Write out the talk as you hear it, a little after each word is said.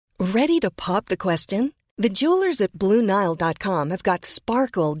Ready to pop the question? The jewelers at BlueNile.com have got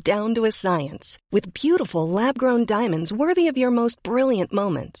sparkle down to a science with beautiful lab-grown diamonds worthy of your most brilliant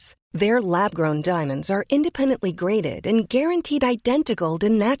moments. Their lab-grown diamonds are independently graded and guaranteed identical to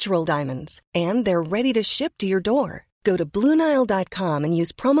natural diamonds, and they're ready to ship to your door. Go to BlueNile.com and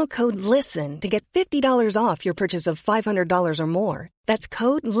use promo code LISTEN to get $50 off your purchase of $500 or more. That's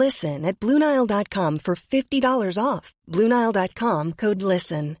code LISTEN at BlueNile.com for $50 off. BlueNile.com, code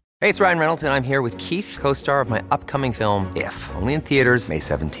LISTEN. Hey, it's Ryan Reynolds, and I'm here with Keith, co-star of my upcoming film, If, only in theaters May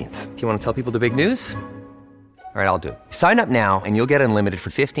 17th. Do you want to tell people the big news? All right, I'll do it. Sign up now and you'll get unlimited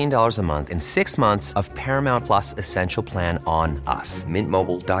for $15 a month and 6 months of Paramount Plus Essential Plan on us.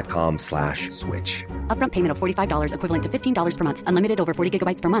 MintMobile.com/switch. Upfront payment of $45 equivalent to $15 per month. Unlimited over 40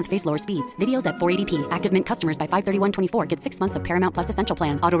 gigabytes per month. Face lower speeds. Videos at 480p. Active Mint customers by 531.24 get 6 months of Paramount Plus Essential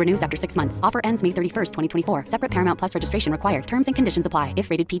Plan. Auto renews after 6 months. Offer ends May 31st, 2024. Separate Paramount Plus registration required. Terms and conditions apply if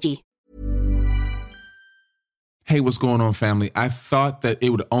rated PG. Hey, what's going on, family? I thought that it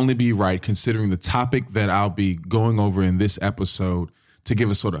would only be right, considering the topic that I'll be going over in this episode, to give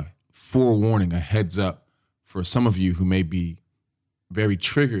a sort of forewarning, a heads up for some of you who may be very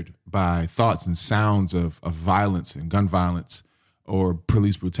triggered by thoughts and sounds of violence and gun violence or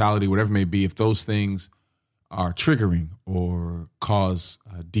police brutality, whatever it may be. If those things are triggering or cause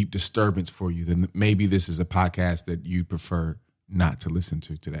deep disturbance for you, then maybe this is a podcast that you prefer not to listen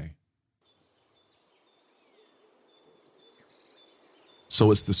to today. So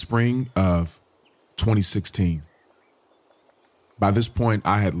it's the spring of 2016. By this point,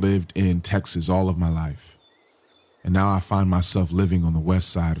 I had lived in Texas all of my life. And now I find myself living on the west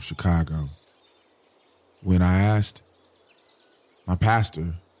side of Chicago. When I asked my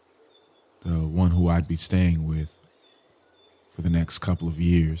pastor, the one who I'd be staying with for the next couple of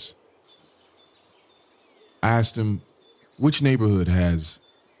years, I asked him, which neighborhood has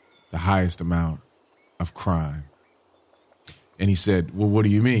the highest amount of crime? And he said, well, what do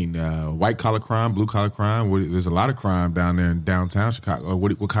you mean? White collar crime, blue collar crime? There's a lot of crime down there in downtown Chicago.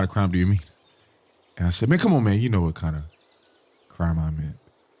 What kind of crime do you mean? And I said, man, come on, man. You know what kind of crime I meant.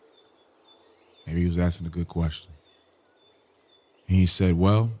 Maybe he was asking a good question. And he said,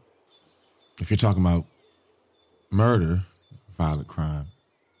 well, if you're talking about murder, violent crime,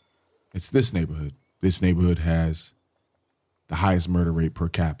 it's this neighborhood. This neighborhood has the highest murder rate per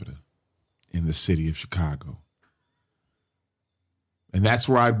capita in the city of Chicago. And that's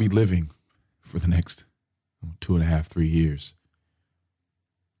where I'd be living for the next 2.5, 3 years.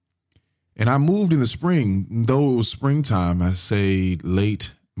 And I moved in the spring, though it was springtime, I say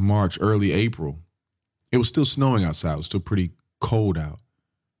late March, early April. It was still snowing outside. It was still pretty cold out.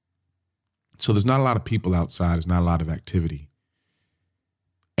 So there's not a lot of people outside. There's not a lot of activity.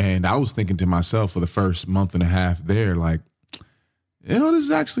 And I was thinking to myself for the first month and a half there, like, you know, this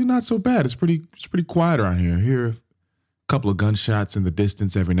is actually not so bad. It's pretty quiet around here. Here, couple of gunshots in the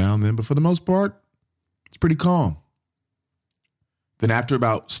distance every now and then, but for the most part, it's pretty calm. Then after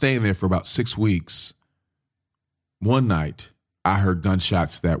staying there for about 6 weeks, one night I heard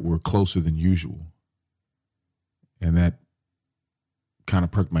gunshots that were closer than usual. And that kind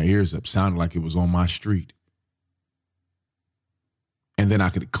of perked my ears up, sounded like it was on my street. And then I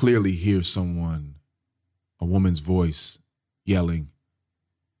could clearly hear a woman's voice yelling,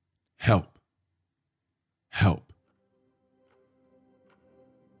 help, help.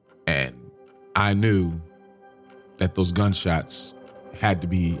 And I knew that those gunshots had to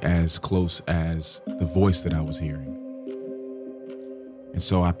be as close as the voice that I was hearing. And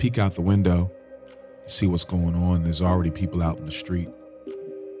so I peek out the window to see what's going on. There's already people out in the street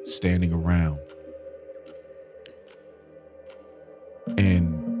standing around.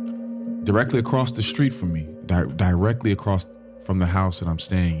 And directly across the street from me, directly across from the house that I'm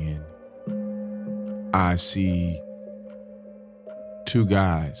staying in, I see 2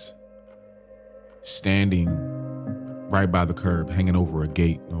 guys standing right by the curb, hanging over a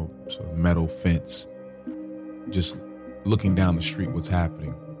gate, sort of metal fence, just looking down the street, what's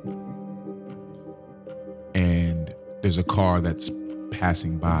happening. And there's a car that's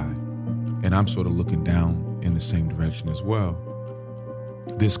passing by, and I'm sort of looking down in the same direction as well.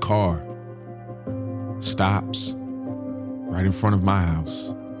 This car stops right in front of my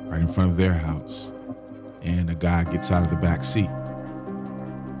house, right in front of their house, and a guy gets out of the back seat.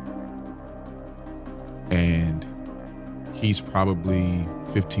 And he's probably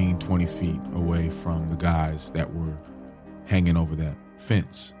 15, 20 feet away from the guys that were hanging over that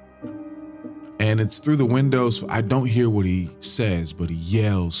fence. And it's through the window, so I don't hear what he says, but he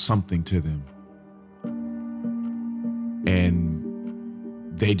yells something to them.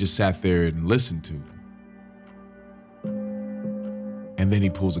 And they just sat there and listened to him. And And then he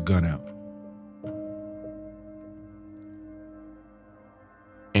pulls a gun out.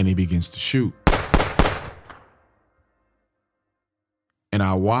 And he begins to shoot. And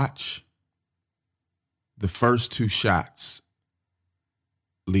I watch the first 2 shots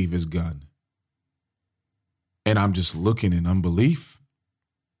leave his gun. And I'm just looking in unbelief.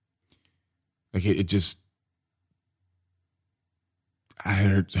 Like it just, I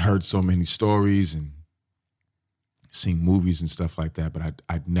heard so many stories and seen movies and stuff like that, but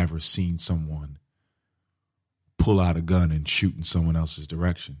I'd never seen someone pull out a gun and shoot in someone else's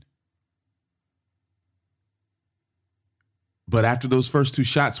direction. But after those first 2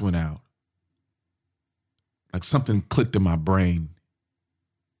 shots went out, like something clicked in my brain,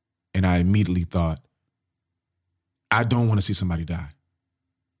 and I immediately thought, I don't want to see somebody die.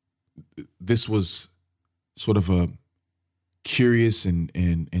 This was sort of a curious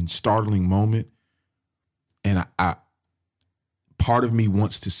and startling moment. And I part of me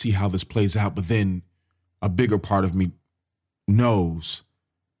wants to see how this plays out, but then a bigger part of me knows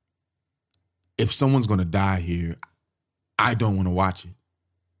if someone's going to die here, I don't want to watch it.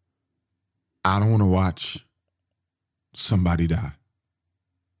 I don't want to watch somebody die.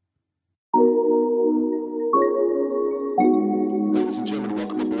 Ladies and gentlemen,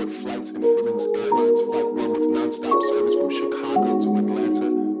 welcome aboard Flights and Feelings Airlines Flight 1 with nonstop service from Chicago to Atlanta.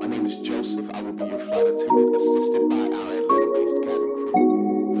 My name is Joseph. I will be your flight attendant, assisted by our Atlanta-based cabin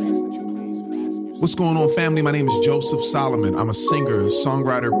crew. We ask that you please fasten your... What's going on, family? My name is Joseph Solomon. I'm a singer,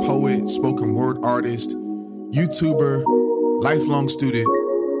 songwriter, poet, spoken word artist, YouTuber, lifelong student,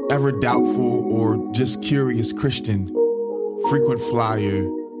 ever doubtful or just curious Christian, frequent flyer,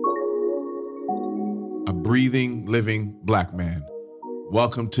 a breathing, living Black man.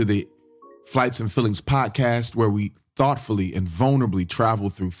 Welcome to the Flights and Feelings podcast, where we thoughtfully and vulnerably travel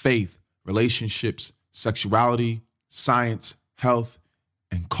through faith, relationships, sexuality, science, health,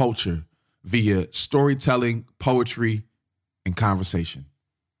 and culture via storytelling, poetry, and conversation.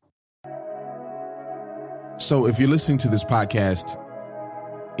 So if you're listening to this podcast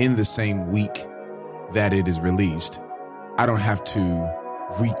in the same week that it is released, I don't have to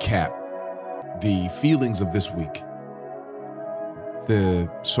recap the feelings of this week,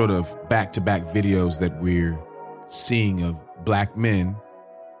 the sort of back-to-back videos that we're seeing of Black men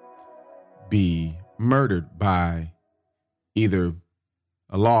be murdered by either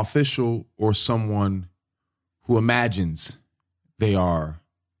a law official or someone who imagines they are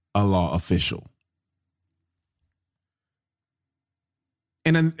a law official.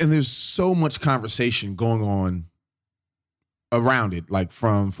 And there's so much conversation going on around it, like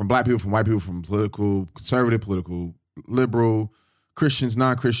from Black people, from white people, from political, conservative, political, liberal, Christians,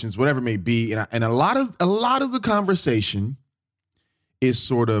 non-Christians, whatever it may be. And a lot of the conversation is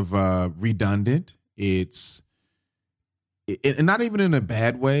sort of redundant. It's and not even in a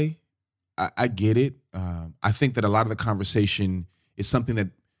bad way. I get it. I think that a lot of the conversation is something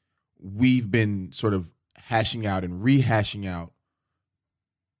that we've been sort of hashing out and rehashing out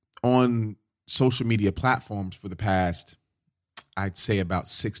on social media platforms for the past, I'd say, about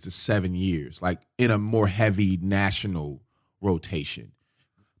 6 to 7 years, like in a more heavy national rotation.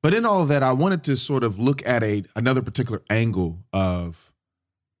 But in all of that, I wanted to sort of look at another particular angle of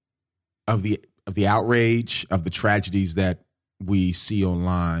the outrage, of the tragedies that we see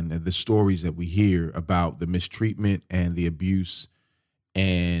online, the stories that we hear about the mistreatment and the abuse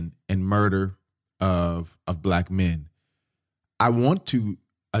and murder of Black men. I want to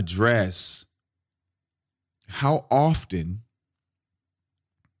address how often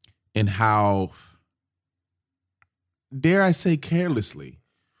and how, dare I say, carelessly,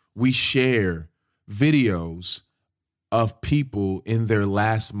 we share videos of people in their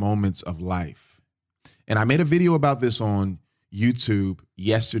last moments of life. And I made a video about this on YouTube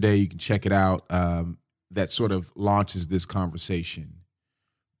yesterday. You can check it out. That sort of launches this conversation.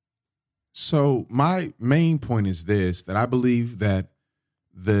 So my main point is this, that I believe that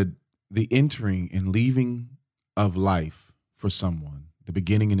the entering and leaving of life for someone, the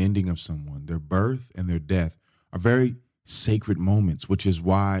beginning and ending of someone, their birth and their death, are very sacred moments, which is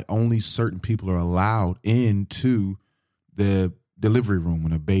why only certain people are allowed into the delivery room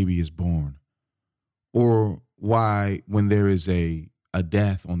when a baby is born, or why when there is a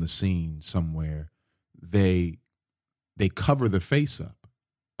death on the scene somewhere, they cover the face up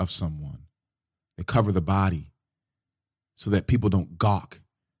of someone. They cover the body so that people don't gawk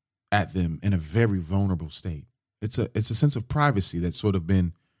at them in a very vulnerable state. It's a sense of privacy that's sort of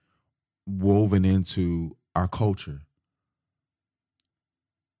been woven into our culture.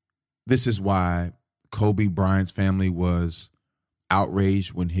 This is why Kobe Bryant's family was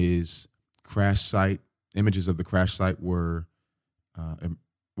outraged when his crash site, images of the crash site were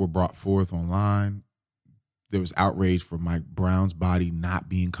were brought forth online. There was outrage for Mike Brown's body not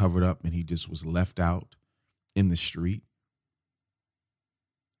being covered up, and he just was left out in the street.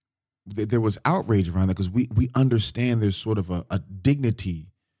 There was outrage around that because we understand there's sort of a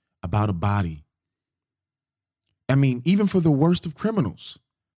dignity about a body. I mean, even for the worst of criminals,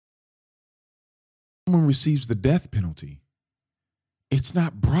 someone receives the death penalty, it's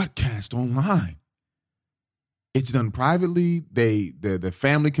not broadcast online. It's done privately. The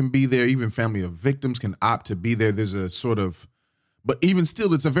family can be there. Even family of victims can opt to be there. There's a sort of, but even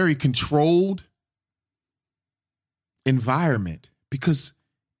still, it's a very controlled environment because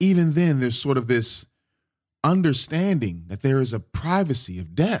even then there's sort of this understanding that there is a privacy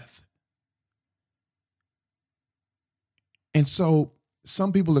of death. And so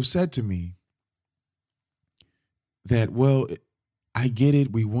some people have said to me that, well, I get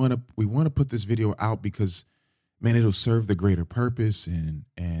it. We want to put this video out because, man, it'll serve the greater purpose, and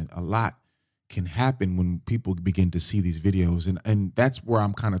a lot can happen when people begin to see these videos. And that's where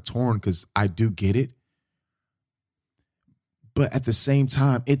I'm kind of torn because I do get it. But at the same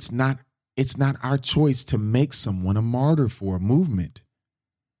time, it's not our choice to make someone a martyr for a movement.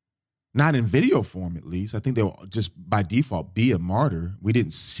 Not in video form, at least. I think they'll just by default be a martyr. We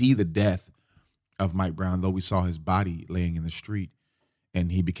didn't see the death of Mike Brown, though we saw his body laying in the street,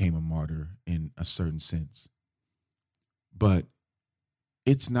 and he became a martyr in a certain sense. But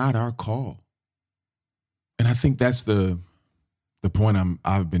it's not our call. And I think that's the point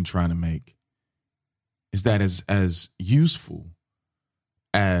I've been trying to make, is that as useful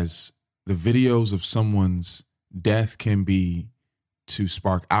as the videos of someone's death can be to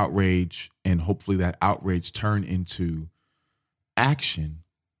spark outrage, and hopefully that outrage turn into action,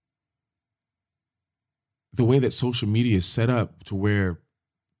 the way that social media is set up to where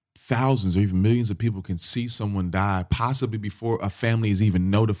thousands or even millions of people can see someone die, possibly before a family is even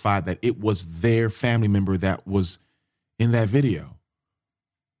notified that it was their family member that was in that video.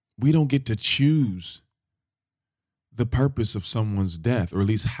 We don't get to choose the purpose of someone's death, or at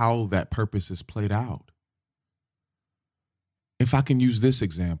least how that purpose is played out. If I can use this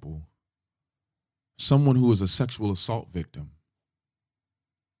example, someone who is a sexual assault victim,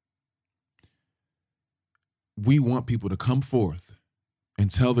 we want people to come forth and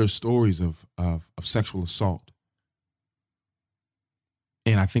tell their stories of sexual assault.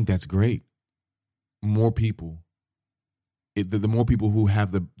 And I think that's great. More people, the more people who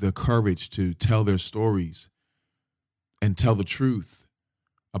have the courage to tell their stories and tell the truth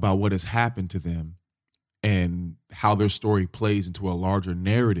about what has happened to them and how their story plays into a larger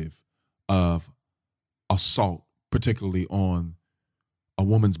narrative of assault, particularly on a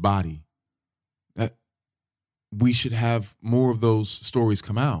woman's body, that we should have more of those stories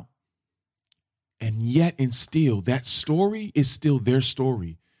come out. And yet and still, that story is still their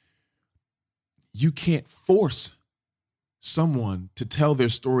story. You can't force someone to tell their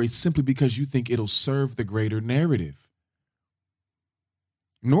story simply because you think it'll serve the greater narrative.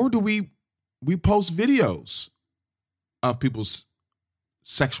 Nor do we post videos of people's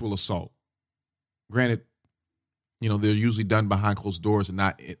sexual assault. Granted, they're usually done behind closed doors and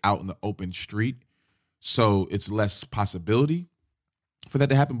not out in the open street. So it's less possibility for that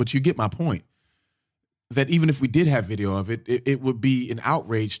to happen. But you get my point, that even if we did have video of it, it would be an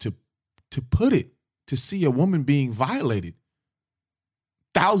outrage to see a woman being violated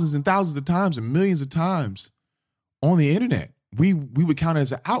thousands and thousands of times and millions of times on the internet. We would count it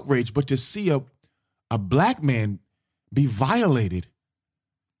as an outrage, but to see a black man be violated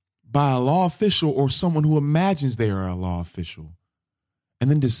by a law official or someone who imagines they are a law official, and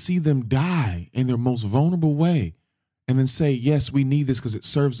then to see them die in their most vulnerable way, and then say, yes, we need this because it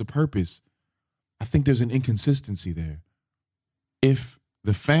serves a purpose, I think there's an inconsistency there. If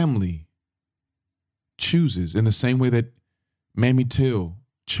the family chooses, in the same way that Mamie Till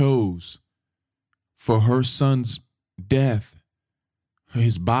chose for her son's death,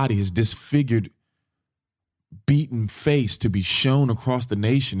 his body, his disfigured, beaten face to be shown across the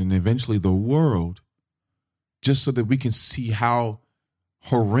nation and eventually the world, just so that we can see how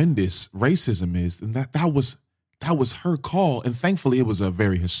horrendous racism is, then that was her call. And thankfully it was a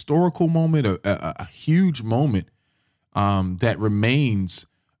very historical moment, a huge moment that remains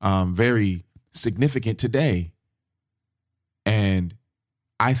very significant today. And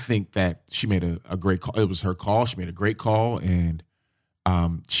I think that she made a great call. It was her call. She made a great call, and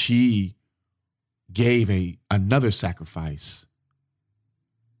she gave another sacrifice.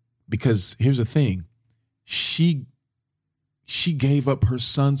 Because here's the thing, she gave up her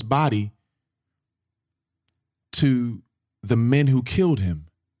son's body to the men who killed him.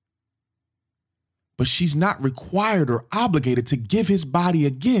 but she's not required or obligated to give his body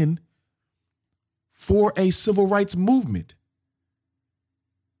again for a civil rights movement.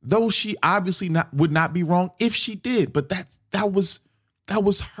 Though she obviously would not be wrong if she did, but that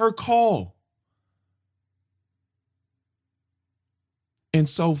was her call. And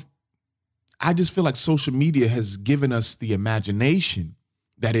so I just feel like social media has given us the imagination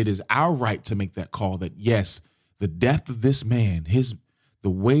that it is our right to make that call, that yes, the death of this man, the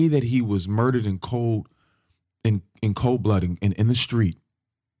way that he was murdered in cold blood in the street,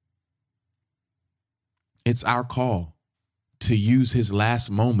 it's our call to use his last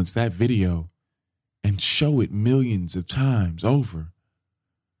moments, that video, and show it millions of times over.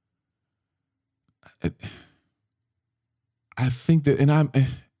 I think that, and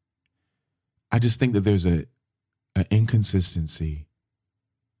I just think that there's an inconsistency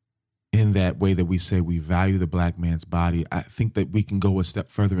in that way that we say we value the black man's body. I think that we can go a step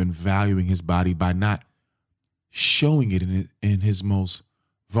further in valuing his body by not showing it in his most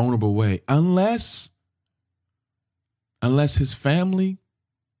vulnerable way, unless his family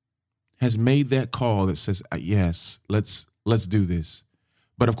has made that call that says, yes, let's do this.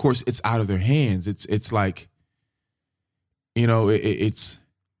 But of course, it's out of their hands. It's like, it's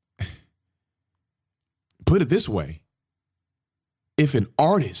put it this way. If an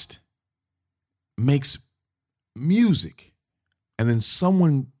artist makes music and then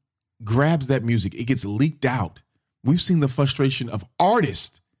someone grabs that music, it gets leaked out. We've seen the frustration of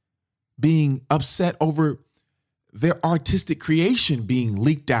artists being upset over their artistic creation being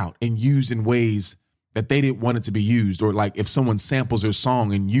leaked out and used in ways that they didn't want it to be used. Or like if someone samples their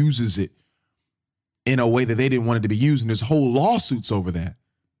song and uses it in a way that they didn't want it to be used, and there's whole lawsuits over that.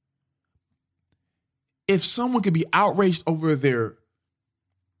 If someone could be outraged over their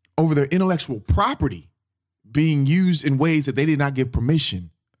intellectual property being used in ways that they did not give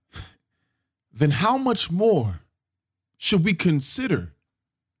permission, then how much more should we consider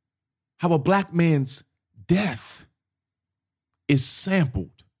how a black man's death is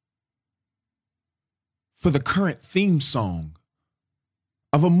sampled for the current theme song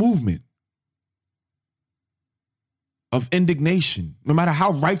of a movement of indignation, no matter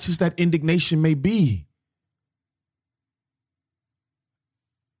how righteous that indignation may be?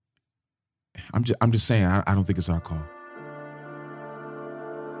 I'm just saying, I don't think it's our call.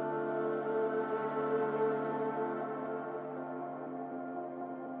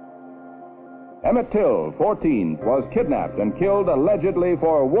 Emmett Till, 14, was kidnapped and killed allegedly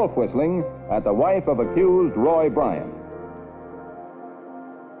for wolf whistling at the wife of accused Roy Bryant.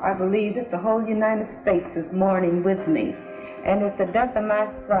 I believe that the whole United States is mourning with me. And if the death of my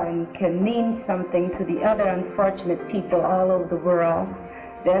son can mean something to the other unfortunate people all over the world,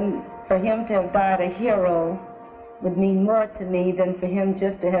 then for him to have died a hero would mean more to me than for him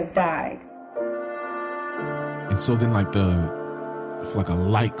just to have died. And so then I feel like a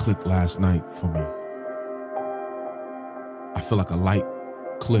light clicked last night for me. I feel like a light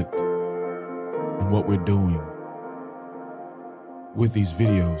clicked in what we're doing with these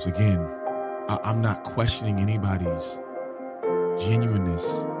videos. Again, I'm not questioning anybody's genuineness,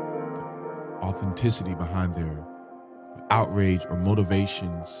 authenticity behind their outrage or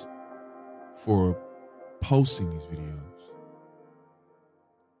motivations for posting these videos.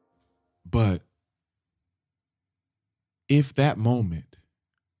 But if that moment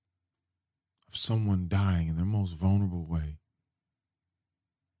of someone dying in their most vulnerable way,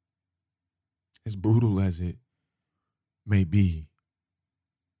 as brutal as it may be,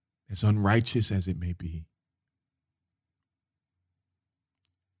 as unrighteous as it may be,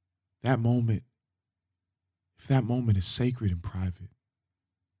 that moment, if that moment is sacred and private,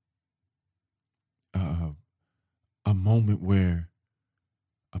 a moment where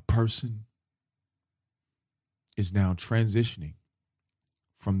a person is now transitioning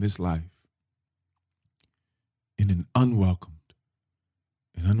from this life in an unwelcomed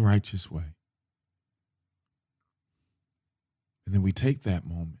and unrighteous way. And then we take that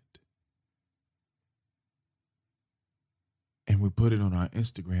moment and we put it on our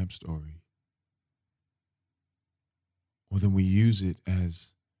Instagram story. Or then we use it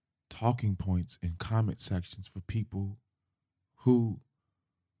as talking points in comment sections for people who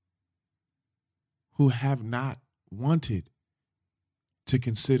have not wanted to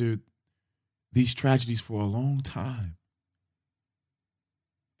consider these tragedies for a long time.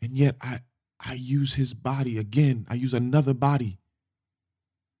 And yet I use his body again. I use another body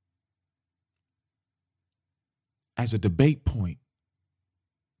as a debate point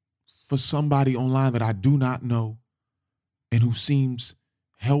for somebody online that I do not know and who seems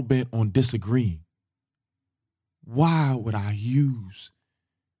hell-bent on disagreeing. Why would I use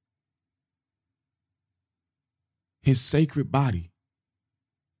his sacred body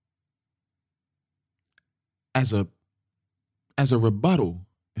as a rebuttal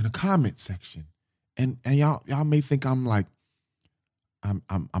in a comment section. And y'all may think I'm like, I'm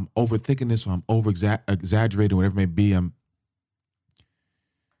overthinking this, or I'm exaggerating, whatever it may be.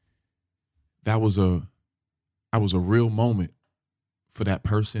 That was a real moment for that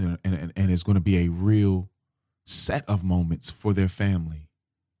person, and it's going to be a real set of moments for their family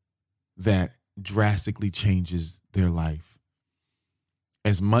that drastically changes their life.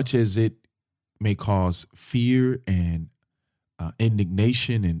 As much as it may cause fear and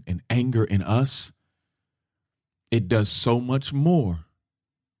indignation and anger in us, it does so much more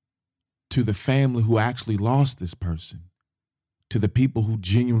to the family who actually lost this person, to the people who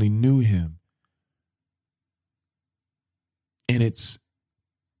genuinely knew him. And it's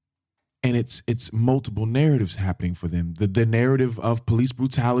multiple narratives happening for them. The narrative of police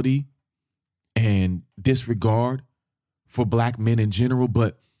brutality and disregard for black men in general,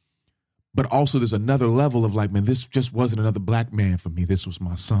 but also there's another level of like, man, this just wasn't another black man for me. This was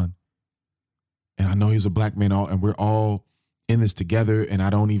my son. And I know he's a black man, and we're all in this together. And I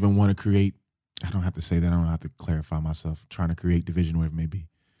don't even want to create, I don't have to say that. I don't have to clarify myself, trying to create division, whatever it may be.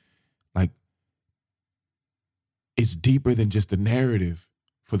 Like, it's deeper than just the narrative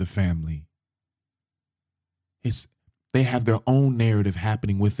for the family. They have their own narrative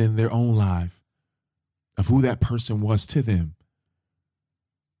happening within their own life of who that person was to them.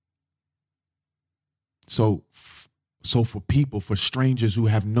 So for people, for strangers who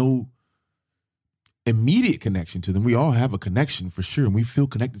have no immediate connection to them, we all have a connection for sure, and we feel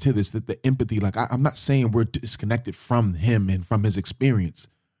connected to this, that the empathy, like I'm not saying we're disconnected from him and from his experience.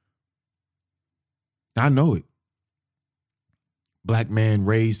 I know it. Black man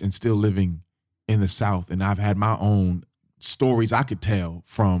raised and still living in the South, and I've had my own stories I could tell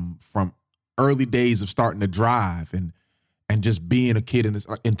from early days of starting to drive and just being a kid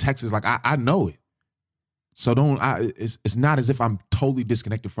in Texas. Like I know it. So it's not as if I'm totally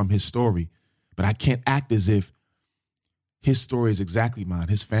disconnected from his story, but I can't act as if his story is exactly mine.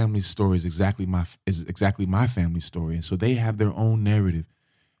 His family's story is exactly my family's story. And so they have their own narrative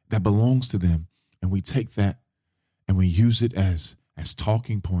that belongs to them. And we take that and we use it as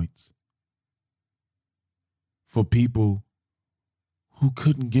talking points for people who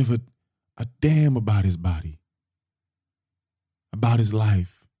couldn't give a damn about his body, about his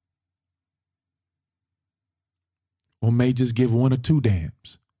life, or may just give one or two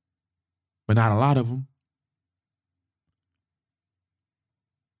damns, but not a lot of them.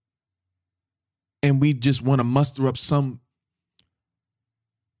 And we just want to muster up some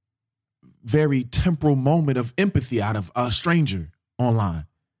very temporal moment of empathy out of a stranger online.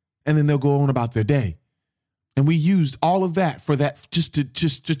 And then they'll go on about their day. And we used all of that for that, just to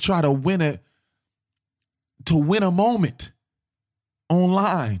try to win a moment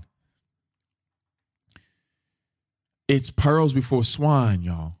online. It's pearls before swine,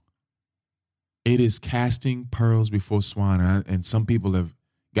 y'all. It is casting pearls before swine. And some people have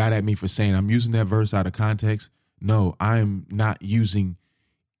got at me for saying I'm using that verse out of context. No, I'm not using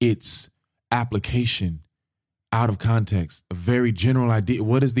its application out of context. A very general idea.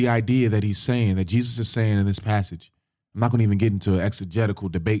 What is the idea that he's saying, that Jesus is saying in this passage? I'm not going to even get into an exegetical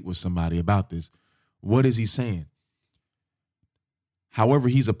debate with somebody about this. What is he saying? However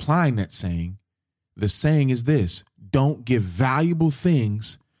he's applying that saying, the saying is this: don't give valuable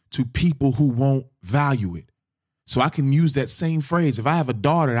things to people who won't value it. So I can use that same phrase. If I have a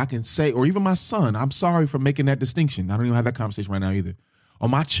daughter, I can say, or even my son, I'm sorry for making that distinction. I don't even have that conversation right now either. Or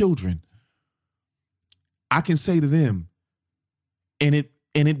my children, I can say to them, and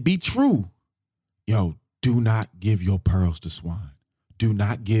it be true, yo, do not give your pearls to swine. Do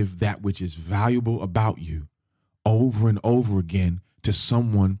not give that which is valuable about you over and over again to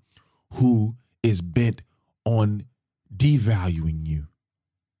someone who is bent on devaluing you,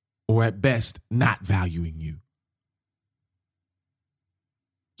 or at best not valuing you.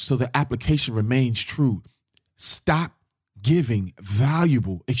 So the application remains true. Stop giving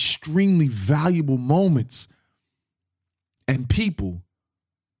valuable, extremely valuable moments and people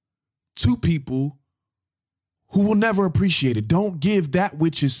to people who will never appreciate it. Don't give that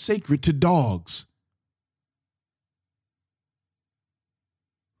which is sacred to dogs.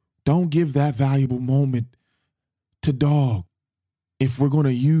 Don't give that valuable moment to dog. If we're going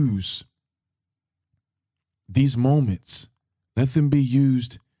to use these moments, let them be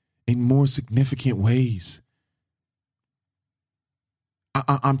used in more significant ways.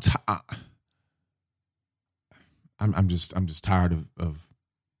 I'm just tired of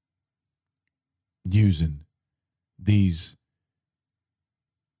using these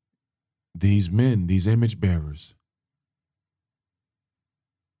men, these image bearers,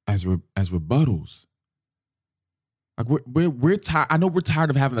 as rebuttals. Like we're tired. I know we're tired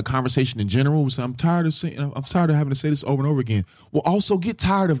of having the conversation in general. So I'm tired of having to say this over and over again. We'll also get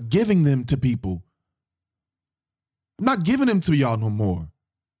tired of giving them to people. I'm not giving them to y'all no more.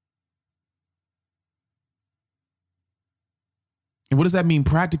 And what does that mean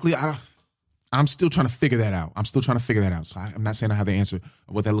practically? I'm still trying to figure that out. So I'm not saying I have the answer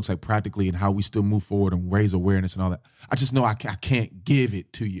of what that looks like practically and how we still move forward and raise awareness and all that. I just know I can't give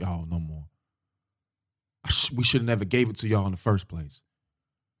it to y'all no more. We should have never gave it to y'all in the first place.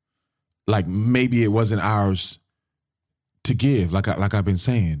 Like maybe it wasn't ours to give, like I've been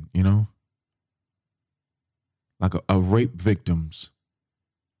saying, you know? Like a rape victim's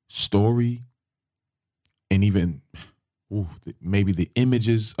story and even maybe the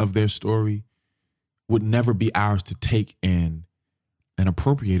images of their story would never be ours to take and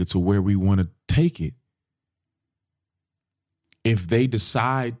appropriate it to where we want to take it. If they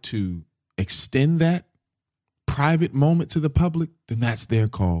decide to extend that private moment to the public, then that's their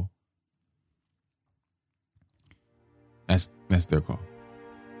call. That's their call.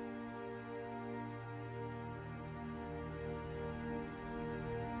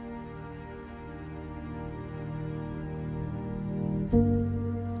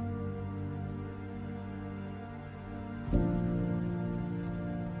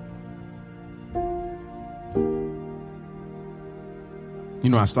 You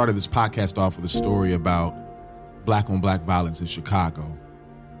know, I started this podcast off with a story about black on black violence in Chicago.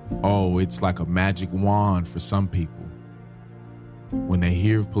 Oh, it's like a magic wand for some people when they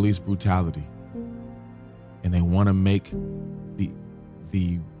hear of police brutality and they want to make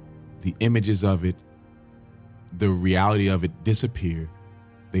the images of it, the reality of it disappear.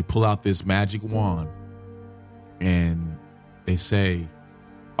 They pull out this magic wand and they say,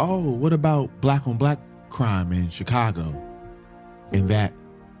 oh, what about black on black crime in Chicago? And that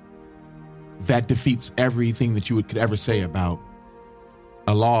defeats everything that you could ever say about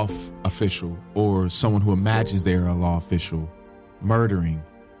a law official or someone who imagines they're a law official murdering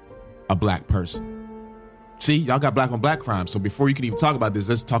a black person. See, y'all got black on black crime. So before you can even talk about this,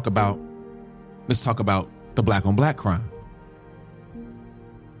 let's talk about the black on black crime.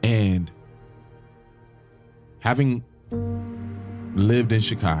 And having lived in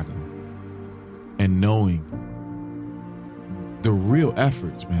Chicago and knowing the real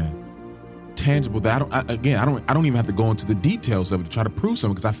efforts, man, tangible, that I don't even have to go into the details of it to try to prove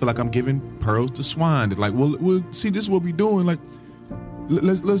something, because I feel like I'm giving pearls to swine. That like, well, see, this is what we're doing. Like,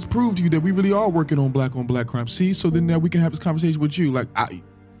 let's prove to you that we really are working on black crime. See, so then now we can have this conversation with you. Like,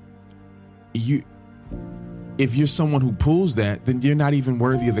 if you're someone who pulls that, then you're not even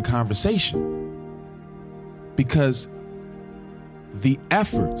worthy of the conversation, because the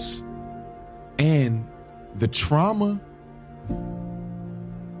efforts and the trauma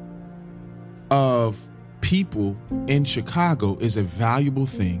of people in Chicago is a valuable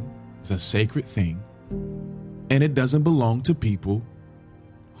thing. It's a sacred thing. And it doesn't belong to people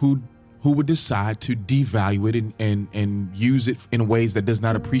who would decide to devalue it and use it in ways that does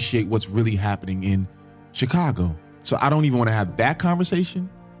not appreciate what's really happening in Chicago. So I don't even want to have that conversation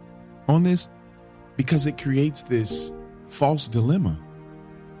on this, because it creates this false dilemma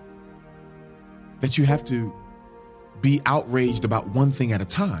that you have to be outraged about one thing at a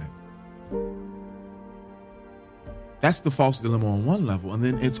time. That's the false dilemma on one level. And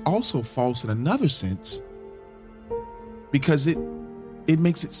then it's also false in another sense, because it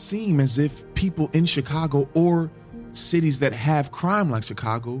makes it seem as if people in Chicago or cities that have crime like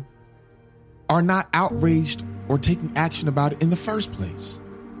Chicago are not outraged or taking action about it in the first place.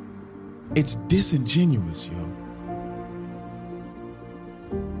 It's disingenuous, yo.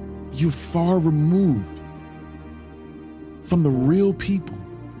 You're far removed from the real people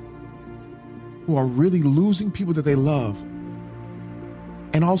who are really losing people that they love,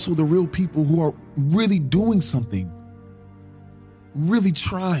 and also the real people who are really doing something, really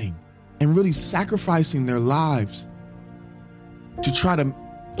trying and really sacrificing their lives to try to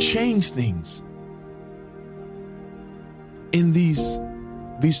change things in these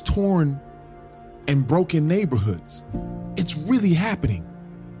torn and broken neighborhoods. It's really happening.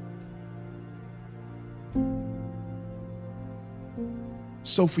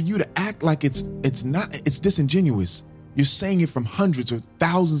 So for you to act like it's not, it's disingenuous. You're saying it from hundreds or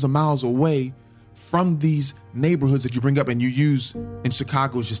thousands of miles away from these neighborhoods that you bring up, and you use in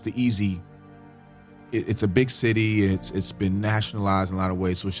Chicago is just the easy. It's a big city. It's been nationalized in a lot of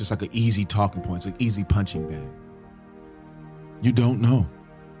ways, so it's just like an easy talking point. It's an easy punching bag. You don't know.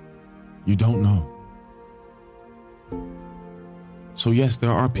 You don't know. So yes,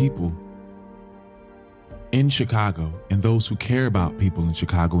 there are people in Chicago and those who care about people in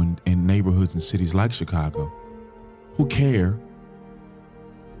Chicago and in neighborhoods and cities like Chicago, who care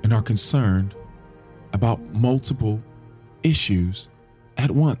and are concerned about multiple issues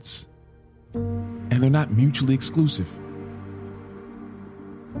at once. And they're not mutually exclusive.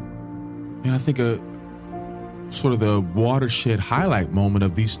 And I think a sort of the watershed highlight moment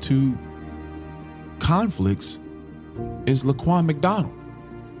of these two conflicts is Laquan McDonald,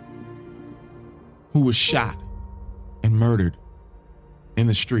 who was shot and murdered in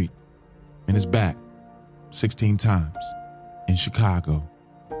the street, in his back, 16 times in Chicago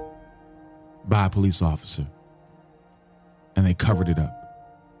by a police officer. And they covered it up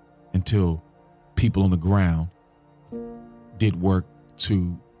until people on the ground did work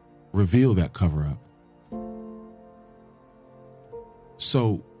to reveal that cover-up.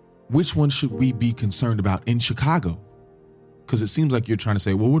 So which one should we be concerned about in Chicago? Because it seems like you're trying to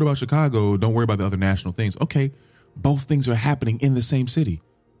say, well, what about Chicago? Don't worry about the other national things. Okay, both things are happening in the same city.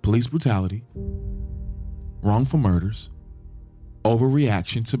 Police brutality, wrongful murders,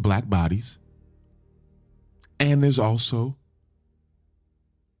 overreaction to black bodies, and there's also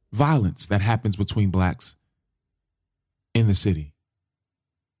violence that happens between blacks in the city.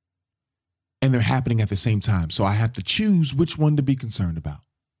 And they're happening at the same time. So I have to choose which one to be concerned about.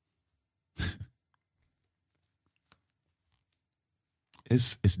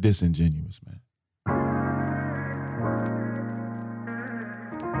 It's disingenuous, man.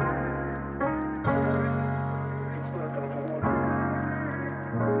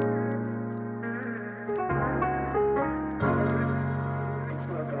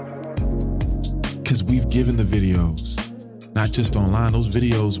 Because we've given the videos, not just online, those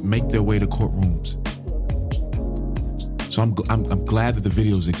videos make their way to courtrooms. So I'm glad that the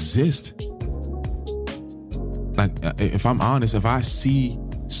videos exist. Like, if I'm honest, if I see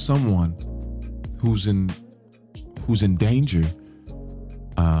someone who's in danger,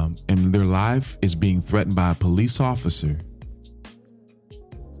 and their life is being threatened by a police officer,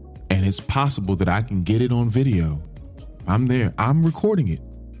 and it's possible that I can get it on video, I'm there. I'm recording it.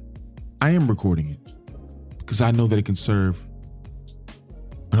 I am recording it because I know that it can serve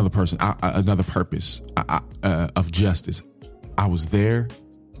another person, another purpose of justice. I was there.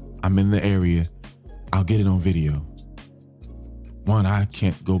 I'm in the area. I'll get it on video. One, I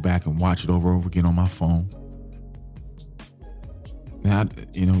can't go back and watch it over and over again on my phone. Now,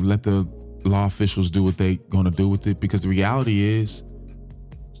 let the law officials do what they're going to do with it, because the reality is,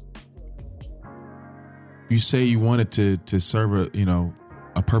 you say you want it to serve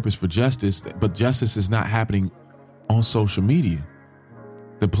a purpose for justice, but justice is not happening on social media.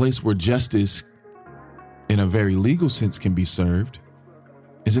 The place where justice, in a very legal sense, can be served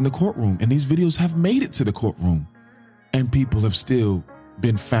is in the courtroom. And these videos have made it to the courtroom, and people have still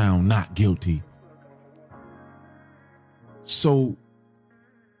been found not guilty. So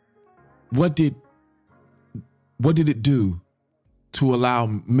what did it do to allow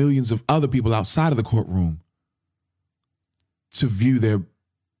millions of other people outside of the courtroom to view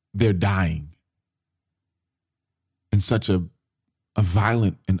their dying in such a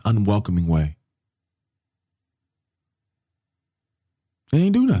violent and unwelcoming way? They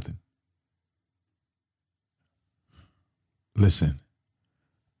ain't do nothing. Listen,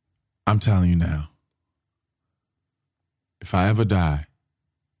 I'm telling you now, if I ever die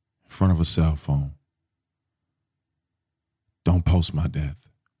in front of a cell phone, don't post my death.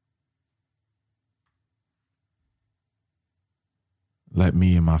 Let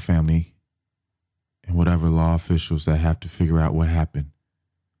me and my family and whatever law officials that have to figure out what happened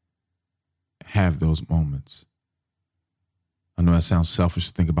have those moments. I know that sounds selfish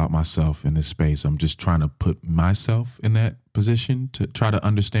to think about myself in this space. I'm just trying to put myself in that position to try to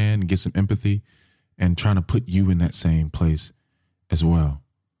understand and get some empathy, and trying to put you in that same place as well.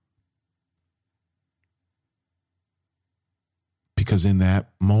 Because in that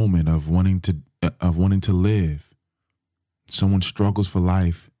moment of wanting to live, someone struggles for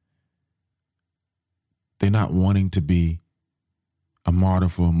life. They're not wanting to be a martyr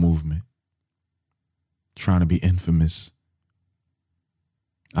for a movement, trying to be infamous.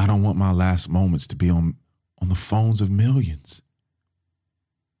 I don't want my last moments to be on the phones of millions.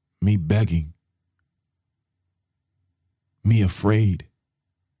 Me begging. Me afraid.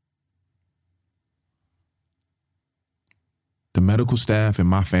 The medical staff and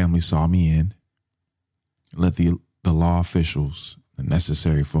my family saw me in. Let the law officials, the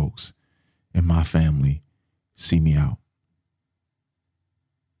necessary folks in my family see me out.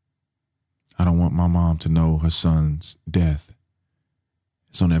 I don't want my mom to know her son's death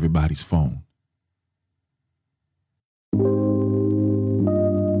is on everybody's phone.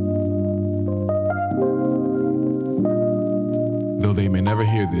 may never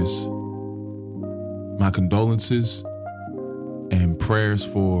hear this, my condolences and prayers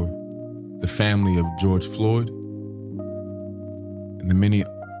for the family of George Floyd and the many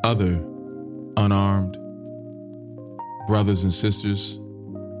other unarmed brothers and sisters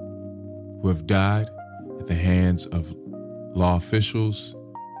who have died at the hands of law officials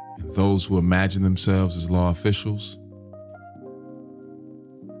and those who imagine themselves as law officials.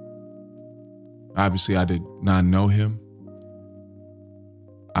 Obviously, I did not know him.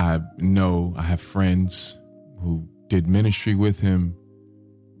 I have friends who did ministry with him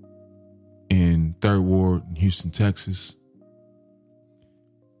in 3rd Ward in Houston, Texas.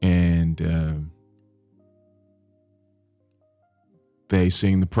 And they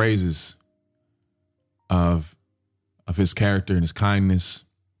sing the praises of his character and his kindness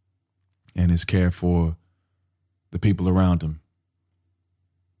and his care for the people around him.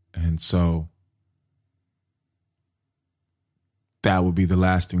 And so that would be the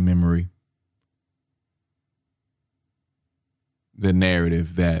lasting memory, the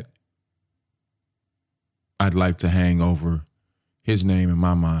narrative that I'd like to hang over his name in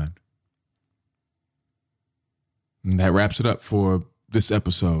my mind. And that wraps it up for this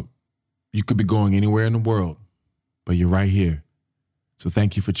episode. You could be going anywhere in the world, but you're right here. So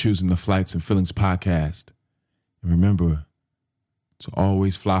thank you for choosing the Flights and Feelings podcast. And remember to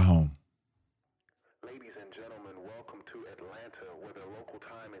always fly home. Ladies and gentlemen, welcome to Atlanta, where the local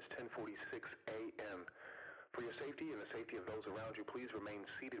time is 10:46 a.m. For your safety and the safety of those around you, please remain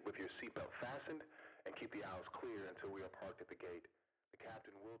seated with your seatbelt fastened and keep the aisles clear until we are parked at the gate. The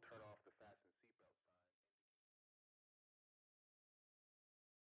captain will turn off the fasten seatbelt sign.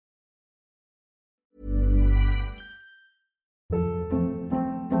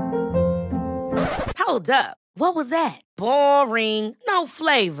 Hold up. What was that? Boring. No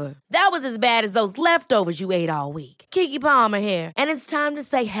flavor. That was as bad as those leftovers you ate all week. Keke Palmer here, and it's time to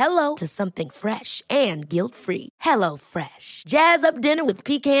say hello to something fresh and guilt-free. Hello Fresh. Jazz up dinner with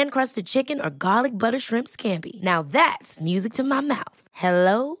pecan-crusted chicken or garlic butter shrimp scampi. Now that's music to my mouth.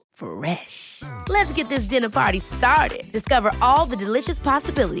 Hello Fresh. Let's get this dinner party started. Discover all the delicious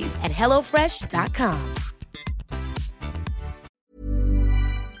possibilities at HelloFresh.com.